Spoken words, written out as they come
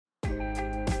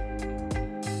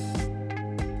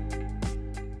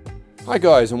Hi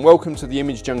guys, and welcome to the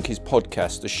Image Junkies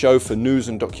podcast, a show for news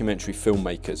and documentary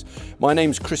filmmakers. My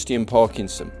name's Christian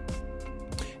Parkinson.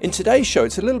 In today's show,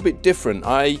 it's a little bit different.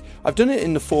 I've done it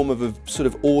in the form of a sort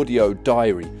of audio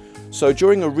diary. So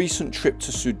during a recent trip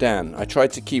to Sudan, I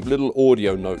tried to keep little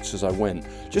audio notes as I went,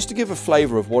 just to give a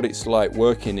flavour of what it's like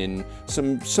working in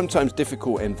some sometimes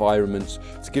difficult environments,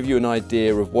 to give you an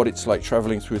idea of what it's like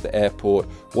travelling through the airport,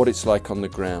 what it's like on the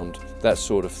ground, that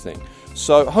sort of thing.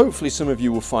 So hopefully some of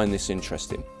you will find this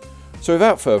interesting. So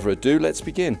without further ado, let's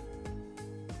begin.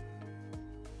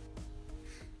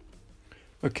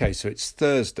 Okay, so it's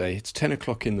Thursday, it's 10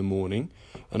 o'clock in the morning,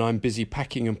 and I'm busy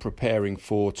packing and preparing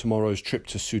for tomorrow's trip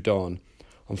to Sudan.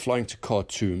 I'm flying to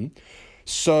Khartoum.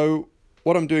 So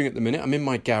what I'm doing at the minute, I'm in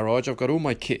my garage, I've got all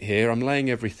my kit here, I'm laying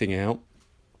everything out.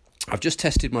 I've just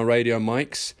tested my radio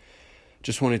mics.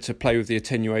 Just wanted to play with the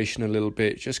attenuation a little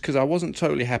bit, just because I wasn't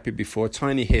totally happy before. A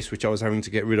tiny hiss, which I was having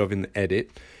to get rid of in the edit.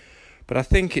 But I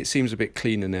think it seems a bit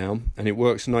cleaner now, and it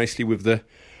works nicely with the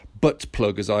butt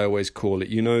plug, as I always call it.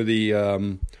 You know, the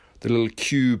little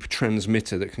cube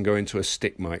transmitter that can go into a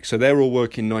stick mic. So they're all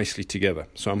working nicely together,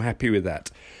 so I'm happy with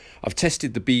that. I've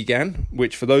tested the BGAN,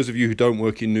 which for those of you who don't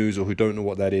work in news or who don't know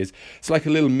what that is, it's like a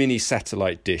little mini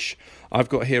satellite dish. I've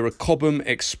got here a Cobham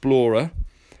Explorer,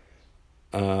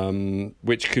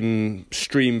 which can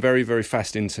stream very, very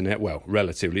fast internet. Well,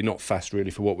 relatively, not fast really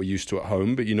for what we're used to at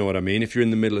home, but you know what I mean. If you're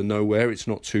in the middle of nowhere, it's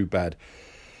not too bad.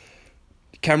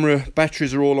 Camera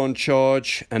batteries are all on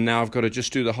charge, and now I've got to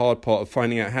just do the hard part of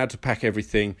finding out how to pack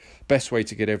everything, best way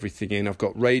to get everything in. I've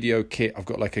got radio kit, I've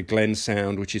got like a Glen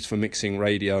Sound, which is for mixing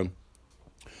radio,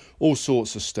 all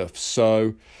sorts of stuff.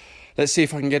 So let's see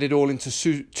if I can get it all into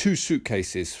two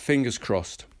suitcases, fingers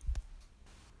crossed.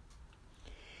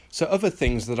 So other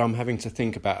things that I'm having to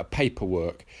think about are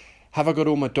paperwork. Have I got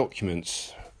all my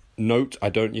documents? Note, I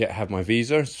don't yet have my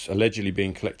visa. It's allegedly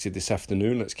being collected this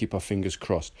afternoon. Let's keep our fingers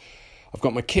crossed. I've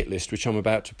got my kit list, which I'm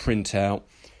about to print out.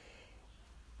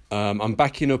 I'm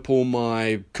backing up all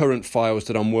my current files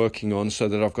that I'm working on so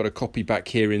that I've got a copy back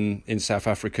here in South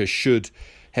Africa should,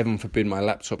 heaven forbid, my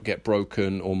laptop get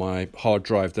broken or my hard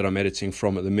drive that I'm editing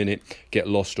from at the minute get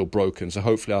lost or broken. So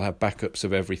hopefully I'll have backups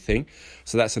of everything.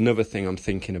 So that's another thing I'm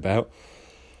thinking about.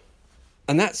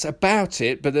 And that's about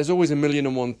it, but there's always a million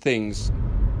and one things.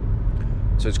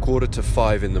 So it's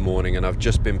 4:45 in the morning and I've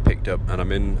just been picked up and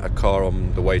I'm in a car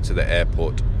on the way to the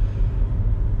airport.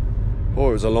 Oh,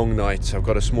 it was a long night. I've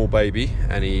got a small baby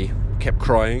and he kept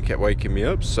crying, kept waking me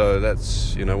up. So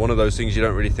that's, you know, one of those things you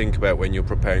don't really think about when you're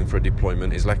preparing for a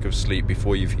deployment is lack of sleep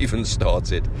before you've even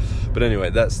started. But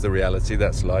anyway, that's the reality,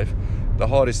 that's life. The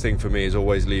hardest thing for me is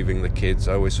always leaving the kids.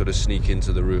 I always sort of sneak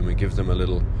into the room and give them a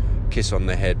little kiss on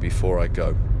the head before I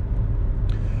go.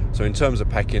 So in terms of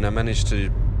packing, I managed to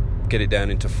get it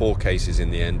down into 4 cases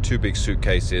in the end, 2 big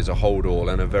suitcases, a hold-all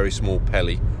and a very small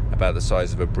pelly about the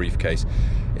size of a briefcase.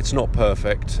 It's not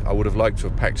perfect. I would have liked to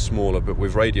have packed smaller, but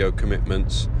with radio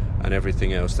commitments and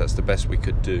everything else, that's the best we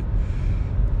could do.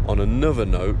 On another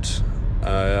note,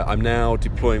 I'm now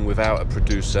deploying without a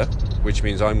producer, which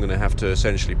means I'm going to have to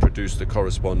essentially produce the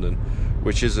correspondent,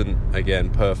 which isn't, again,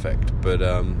 perfect, but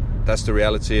that's the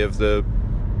reality of the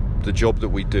job that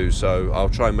we do, so I'll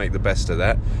try and make the best of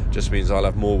that. Just means I'll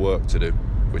have more work to do,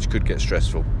 which could get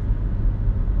stressful.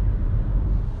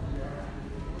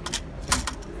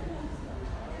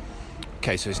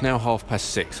 Okay, so it's now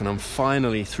 6:30 and I'm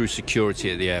finally through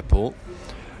security at the airport.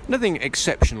 Nothing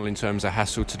exceptional in terms of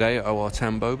hassle today at OR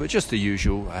Tambo, but just the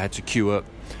usual. I had to queue up,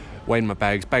 weigh my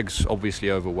bags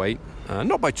obviously overweight,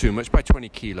 not by too much, by 20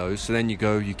 kilos. So then you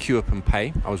queue up and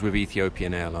pay. I was with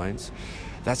Ethiopian Airlines.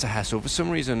 That's a hassle. For some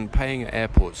reason, paying at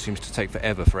airports seems to take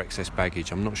forever for excess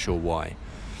baggage. I'm not sure why.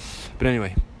 But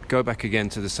anyway, go back again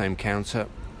to the same counter,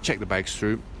 check the bags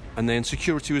through, and then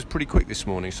security was pretty quick this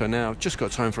morning. So now I've just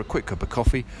got time for a quick cup of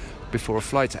coffee before a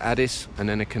flight to Addis and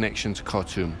then a connection to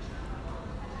Khartoum.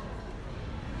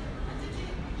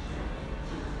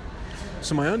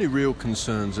 So my only real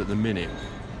concerns at the minute,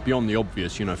 beyond the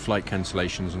obvious, flight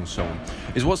cancellations and so on,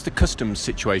 is what's the customs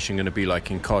situation going to be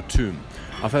like in Khartoum?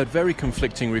 I've heard very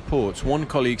conflicting reports. One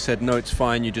colleague said, no, it's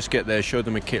fine, you just get there, show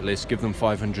them a kit list, give them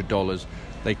 $500,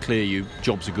 they clear you,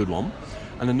 job's a good one.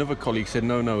 And another colleague said,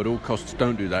 no, at all costs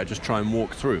don't do that, just try and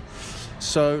walk through.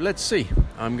 So let's see.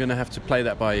 I'm going to have to play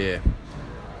that by ear.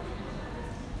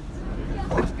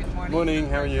 Good morning. Morning,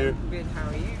 how are you? Good, how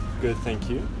are you? Good, thank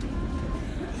you.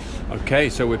 Okay,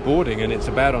 so we're boarding and it's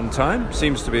about on time.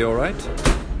 Seems to be all right.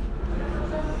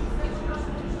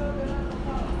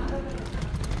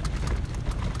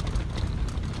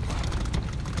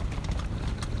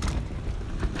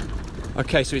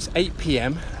 Okay, so it's 8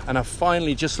 p.m. and I've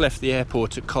finally just left the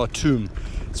airport at Khartoum.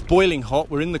 It's boiling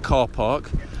hot, we're in the car park.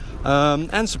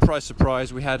 And surprise,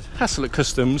 surprise, we had hassle at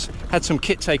customs, had some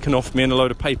kit taken off me and a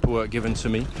load of paperwork given to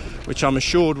me, which I'm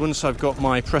assured once I've got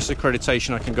my press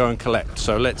accreditation I can go and collect.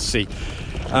 So let's see.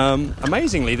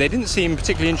 Amazingly, they didn't seem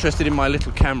particularly interested in my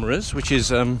little cameras, which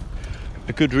is a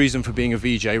good reason for being a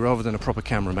VJ rather than a proper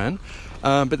cameraman.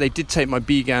 But they did take my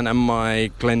Began and my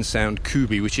Glensound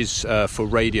Kubi, which is for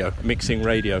radio, mixing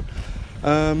radio.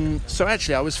 So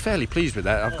actually I was fairly pleased with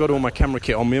that. I've got all my camera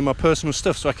kit on me and my personal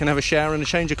stuff, so I can have a shower and a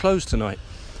change of clothes tonight.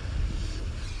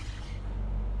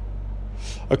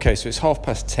 Okay, so it's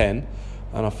 10:30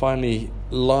 and I'm finally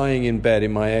lying in bed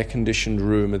in my air-conditioned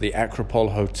room at the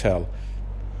Acropole Hotel.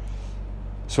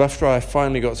 So after I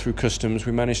finally got through customs,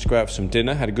 we managed to go out for some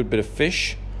dinner, had a good bit of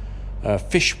fish.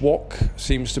 Fish Wok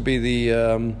seems to be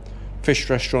the fish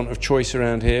restaurant of choice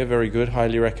around here. Very good,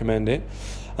 highly recommend it.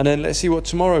 And then let's see what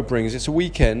tomorrow brings. It's a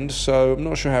weekend, so I'm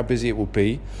not sure how busy it will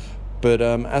be. But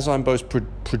as I'm both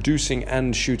producing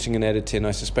and shooting and editing,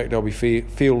 I suspect I'll be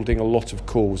fielding a lot of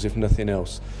calls, if nothing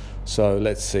else. So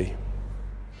let's see.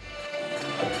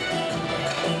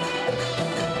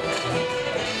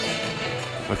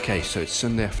 Okay, so it's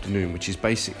Sunday afternoon, which is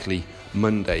basically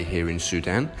Monday here in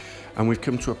Sudan. And we've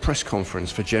come to a press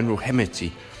conference for General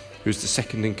Hemeti, who's the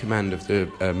second in command of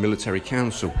the military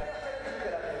council.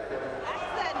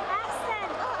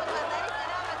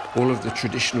 All of the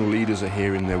traditional leaders are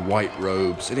here in their white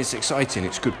robes, and it's exciting,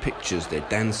 it's good pictures, they're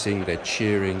dancing, they're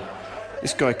cheering.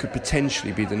 This guy could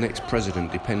potentially be the next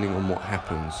president, depending on what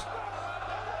happens.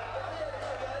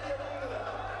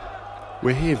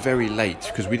 We're here very late,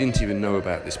 because we didn't even know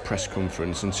about this press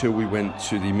conference until we went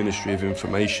to the Ministry of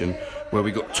Information, where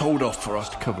we got told off for our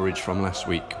coverage from last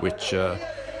week, which I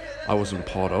wasn't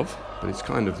part of, but it's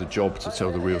kind of the job to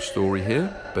tell the real story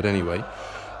here. But anyway,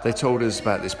 they told us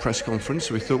about this press conference,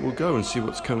 so we thought we'll go and see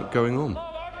what's going on.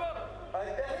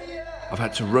 I've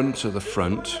had to run to the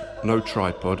front, no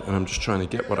tripod, and I'm just trying to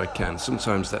get what I can.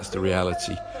 Sometimes that's the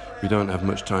reality. We don't have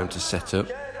much time to set up,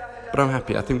 but I'm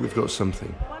happy. I think we've got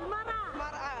something.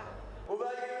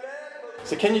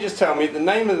 So can you just tell me the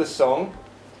name of the song?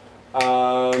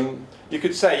 You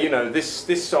could say,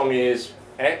 this song is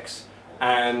X,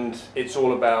 and it's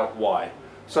all about Y.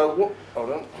 So what? Hold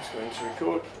on, just going to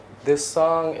record. This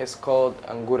song is called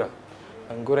Angura.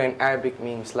 Angura in Arabic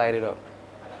means light it up.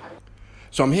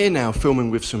 So I'm here now filming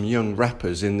with some young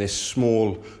rappers in this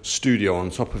small studio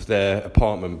on top of their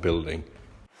apartment building.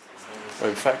 Oh,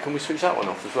 in fact, can we switch that one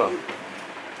off as well?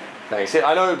 Thanks.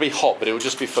 I know it would be hot, but it would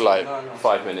just be for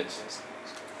 5 minutes.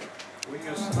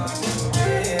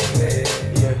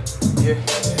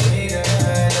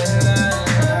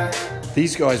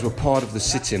 These guys were part of the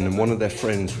sit-in and one of their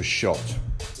friends was shot.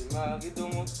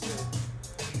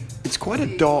 It's quite a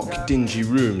dark, dingy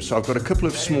room, so I've got a couple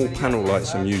of small panel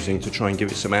lights I'm using to try and give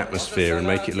it some atmosphere and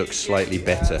make it look slightly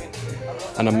better.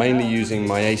 And I'm mainly using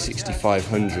my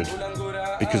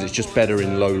A6500 because it's just better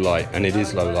in low light, and it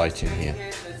is low light in here.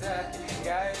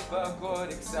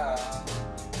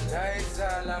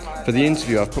 For the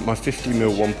interview, I've put my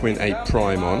 50mm 1.8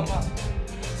 prime on.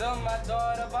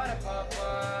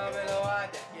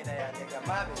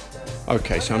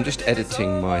 Okay, so I'm just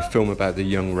editing my film about the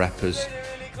young rappers.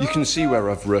 You can see where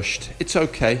I've rushed. It's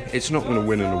okay, it's not going to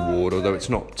win an award, although it's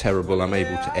not terrible, I'm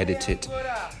able to edit it.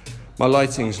 My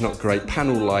lighting's not great.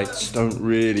 Panel lights don't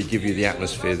really give you the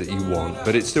atmosphere that you want,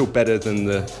 but it's still better than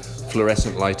the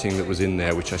fluorescent lighting that was in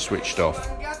there, which I switched off.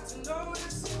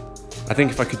 I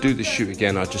think if I could do this shoot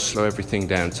again, I'd just slow everything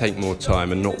down, take more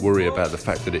time, and not worry about the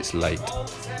fact that it's late.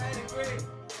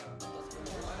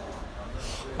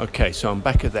 Okay, so I'm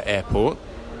back at the airport.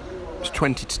 It's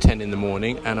 20 to 10 in the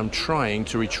morning, and I'm trying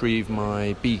to retrieve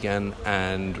my Began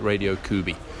and Radio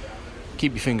Kubi.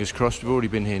 Keep your fingers crossed, we've already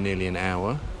been here nearly an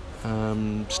hour.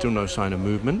 Still no sign of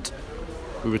movement.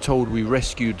 We were told we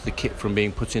rescued the kit from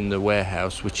being put in the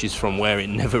warehouse, which is from where it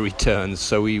never returns,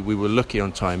 so we were lucky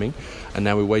on timing, and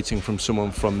now we're waiting from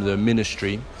someone from the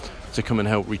ministry to come and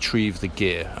help retrieve the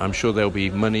gear. I'm sure there'll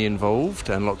be money involved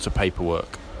and lots of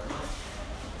paperwork.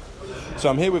 So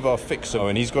I'm here with our fixer,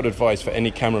 and he's got advice for any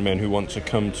cameramen who want to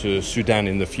come to Sudan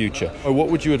in the future. What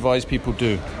would you advise people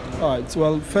do? All right,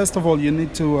 well, first of all, you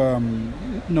need to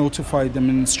notify the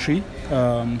ministry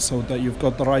so that you've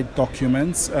got the right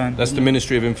documents. And that's the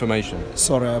Ministry of Information.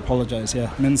 Sorry, I apologize.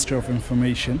 Yeah, Ministry of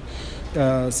Information.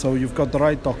 So you've got the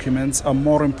right documents, and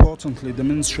more importantly, the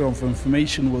Ministry of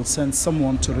Information will send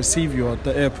someone to receive you at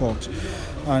the airport,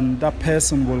 and that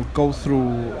person will go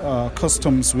through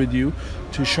customs with you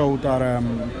to show that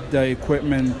the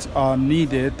equipment are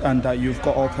needed and that you've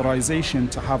got authorization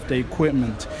to have the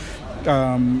equipment.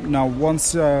 Now,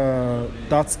 once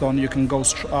that's done, you can go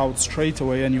out straight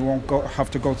away, and you won't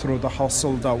have to go through the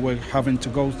hassle that we're having to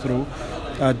go through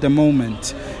at the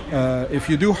moment. If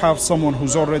you do have someone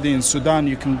who's already in Sudan,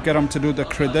 you can get them to do the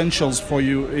credentials for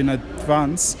you in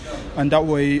advance, and that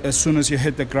way, as soon as you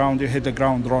hit the ground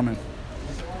running.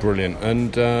 Brilliant.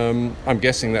 And I'm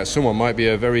guessing that someone might be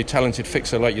a very talented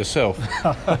fixer like yourself.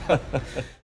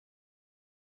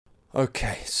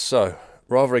 Okay, so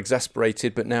rather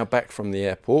exasperated, but now back from the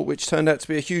airport, which turned out to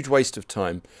be a huge waste of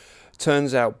time.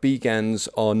 Turns out Begans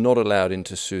are not allowed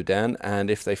into Sudan, and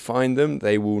if they find them,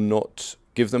 they will not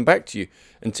give them back to you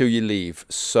until you leave.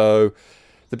 So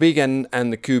the Began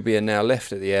and the Kubi are now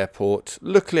left at the airport.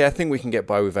 Luckily, I think we can get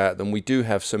by without them. We do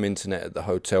have some internet at the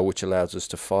hotel, which allows us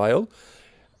to file.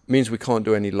 Means we can't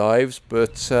do any lives,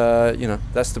 but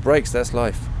that's the breaks, that's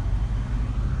life.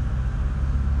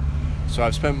 So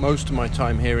I've spent most of my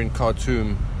time here in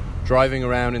Khartoum driving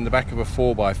around in the back of a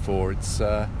 4x4.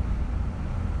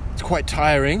 It's quite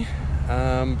tiring,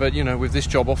 but with this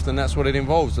job often that's what it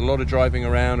involves. A lot of driving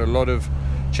around, a lot of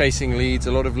chasing leads,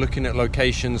 a lot of looking at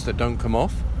locations that don't come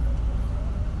off.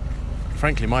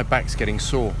 Frankly, my back's getting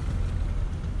sore.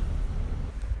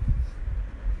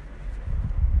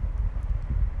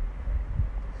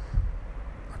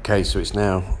 Okay, so it's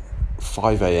now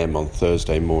 5 a.m. on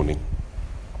Thursday morning.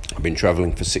 I've been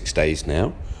travelling for 6 days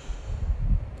now.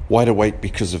 Wide awake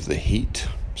because of the heat,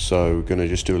 so going to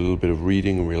just do a little bit of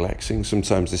reading and relaxing.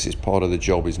 Sometimes this is part of the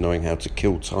job, is knowing how to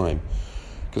kill time.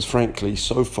 Because frankly,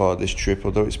 so far this trip,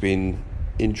 although it's been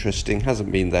interesting,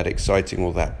 hasn't been that exciting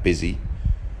or that busy.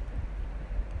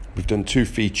 We've done 2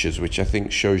 features, which I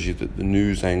think shows you that the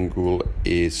news angle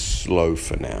is slow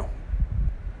for now.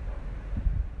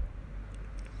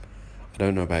 I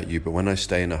don't know about you, but when I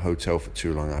stay in a hotel for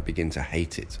too long, I begin to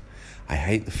hate it. I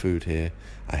hate the food here.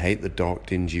 I hate the dark,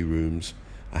 dingy rooms.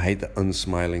 I hate the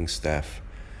unsmiling staff.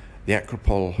 The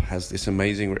Acropole has this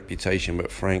amazing reputation,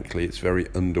 but frankly, it's very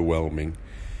underwhelming.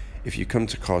 If you come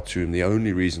to Khartoum, the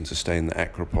only reason to stay in the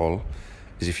Acropole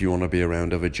is if you want to be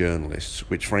around other journalists,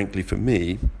 which frankly, for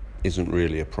me, isn't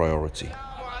really a priority.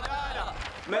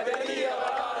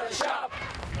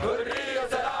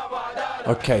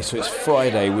 Okay, so it's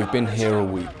Friday. We've been here a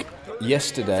week.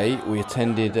 Yesterday, we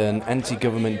attended an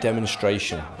anti-government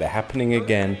demonstration. They're happening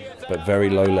again, but very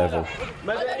low level.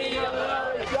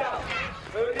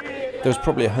 There was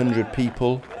probably 100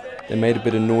 people. They made a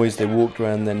bit of noise. They walked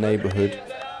around their neighbourhood.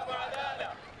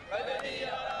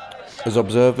 As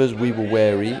observers, we were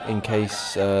wary in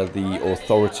case the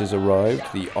authorities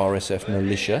arrived, the RSF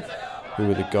militia, who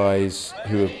were the guys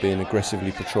who have been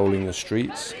aggressively patrolling the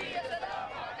streets.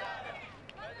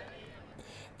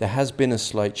 There has been a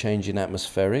slight change in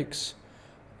atmospherics.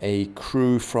 A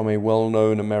crew from a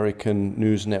well-known American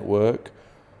news network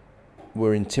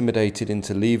were intimidated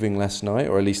into leaving last night,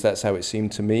 or at least that's how it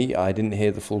seemed to me. I didn't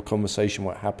hear the full conversation,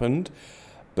 what happened,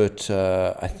 but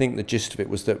I think the gist of it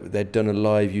was that they'd done a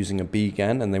live using a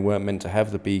Began, and they weren't meant to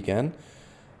have the Began.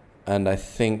 And I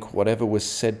think whatever was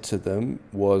said to them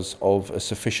was of a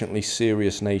sufficiently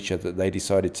serious nature that they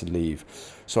decided to leave.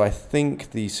 So I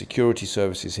think the security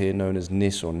services here, known as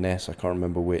NIS or NES, I can't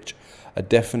remember which, are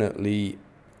definitely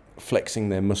flexing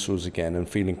their muscles again and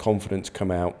feeling confident to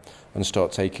come out and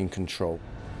start taking control.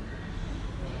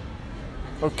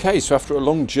 Okay, so after a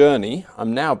long journey,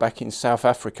 I'm now back in South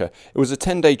Africa. It was a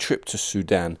 10-day trip to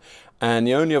Sudan. And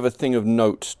the only other thing of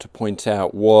note to point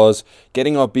out was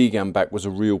getting our Began back was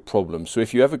a real problem. So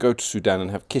if you ever go to Sudan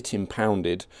and have kit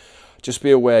impounded, just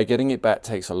be aware getting it back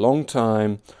takes a long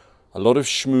time, a lot of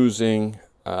schmoozing.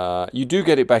 You do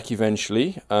get it back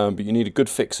eventually, but you need a good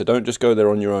fixer. Don't just go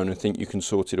there on your own and think you can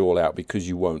sort it all out, because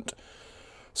you won't.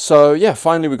 So yeah,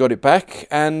 finally we got it back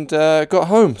and got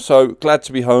home. So glad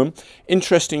to be home.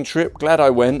 Interesting trip. Glad I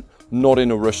went. Not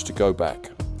in a rush to go back.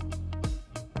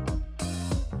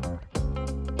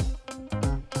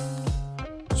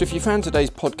 So if you found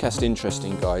today's podcast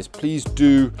interesting, guys, please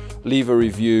do leave a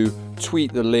review,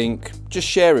 tweet the link, just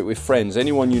share it with friends.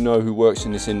 Anyone you know who works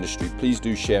in this industry, please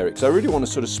do share it. Because I really want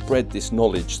to sort of spread this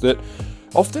knowledge that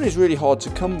often is really hard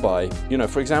to come by.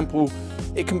 For example,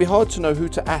 it can be hard to know who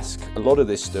to ask. A lot of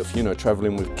this stuff,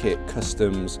 traveling with kit,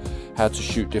 customs, how to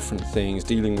shoot different things,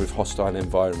 dealing with hostile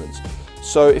environments.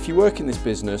 So if you work in this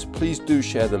business, please do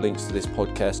share the links to this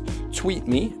podcast. Tweet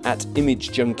me at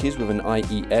imagejunkies with an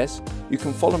IES. You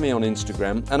can follow me on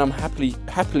Instagram, and I'm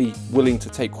happily willing to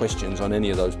take questions on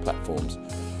any of those platforms.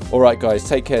 All right, guys,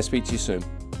 take care. Speak to you soon.